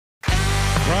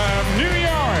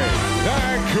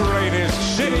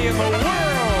city in the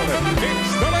world.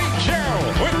 It's the Late Show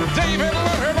with David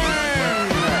Letterman.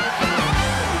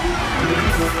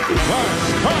 Plus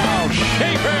Carl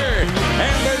Schaefer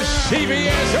and the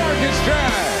CBS Orchestra.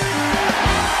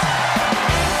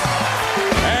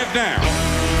 And now,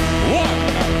 one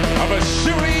of a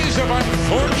series of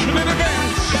unfortunate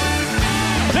events,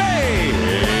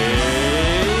 David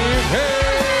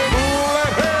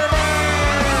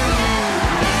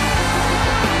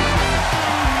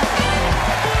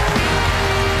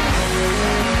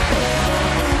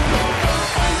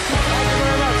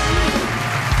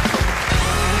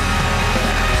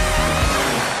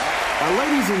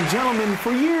Ladies and gentlemen,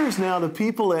 for years now, the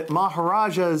people at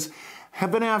Maharaja's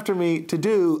have been after me to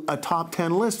do a top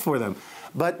 10 list for them.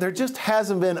 But there just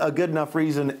hasn't been a good enough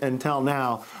reason until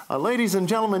now. Ladies and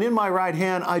gentlemen, in my right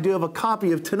hand, I do have a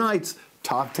copy of tonight's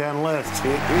top 10 list.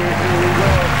 Here we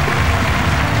go.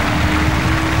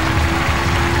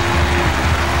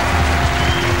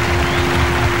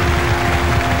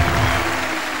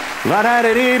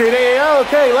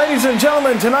 Okay, ladies and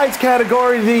gentlemen, tonight's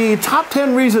category, the top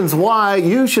 10 reasons why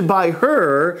you should buy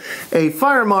her a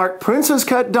FireMark Princess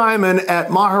Cut Diamond at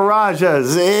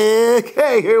Maharaja's.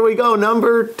 Okay, here we go,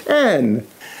 number 10.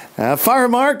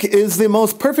 FireMark is the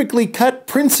most perfectly cut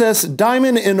princess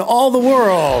diamond in all the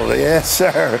world. Yes,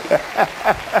 sir.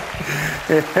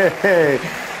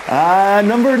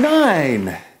 Number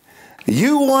 9.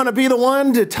 You want to be the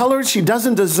one to tell her she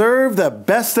doesn't deserve the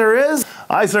best there is?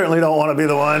 I certainly don't want to be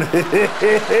the one.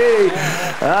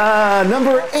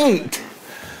 Number 8.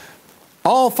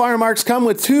 All FireMarks come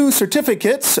with 2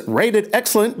 certificates rated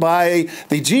excellent by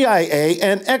the GIA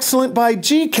and excellent by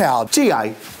GCal. Gee,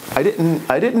 I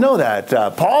didn't know that.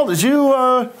 Paul, did you?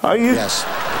 Are you? Yes.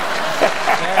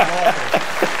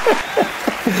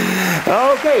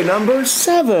 Okay, number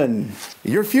 7.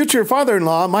 Your future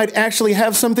father-in-law might actually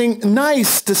have something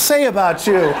nice to say about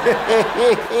you.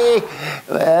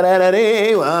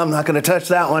 Well, I'm not going to touch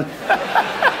that one.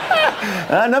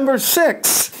 Number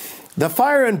 6. The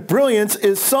fire and brilliance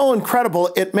is so incredible,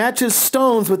 it matches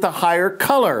stones with a higher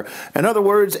color. In other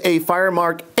words, a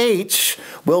FireMark H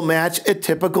will match a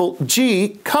typical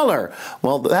G color.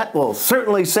 Well, that will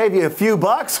certainly save you a few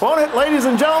bucks, won't it, ladies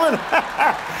and gentlemen?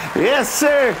 Yes,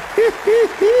 sir.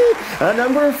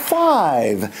 Number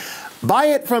 5. Buy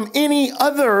it from any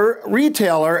other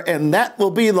retailer, and that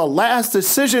will be the last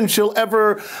decision she'll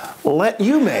ever let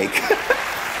you make.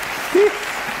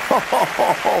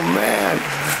 Oh, man.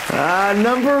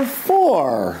 Number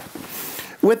 4.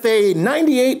 With a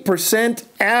 98%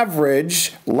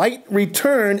 average light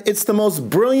return, it's the most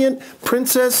brilliant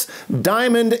princess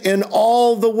diamond in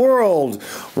all the world.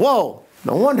 Whoa,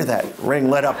 no wonder that ring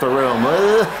lit up the room.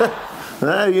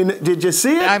 Did you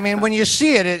see it? I mean, when you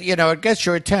see it, it gets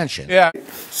your attention. Yeah.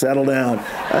 Settle down.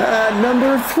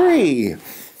 Number 3.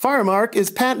 FireMark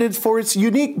is patented for its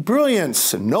unique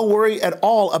brilliance. No worry at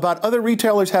all about other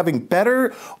retailers having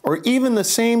better or even the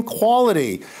same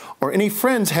quality, or any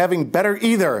friends having better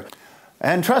either.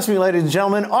 And trust me, ladies and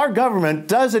gentlemen, our government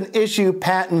doesn't issue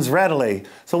patents readily.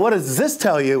 So what does this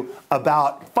tell you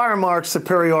about FireMark's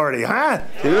superiority, huh?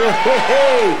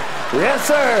 Yes,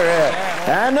 sir.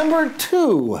 And number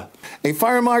 2. A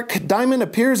FireMark diamond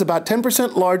appears about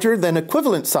 10% larger than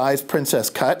equivalent size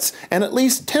princess cuts and at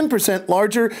least 10%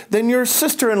 larger than your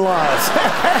sister-in-law's.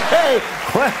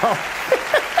 Well,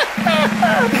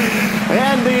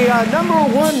 and the number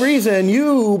 1 reason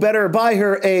you better buy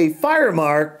her a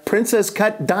FireMark Princess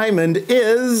Cut Diamond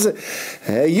is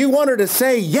you want her to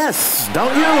say yes,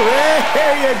 don't you?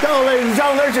 There you go, ladies and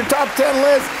gentlemen. There's your top 10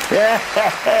 list.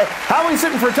 How are we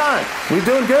sitting for time? We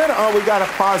doing good? Oh, we got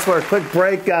to pause for a quick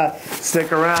break.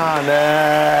 Stick around.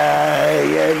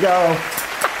 There you go.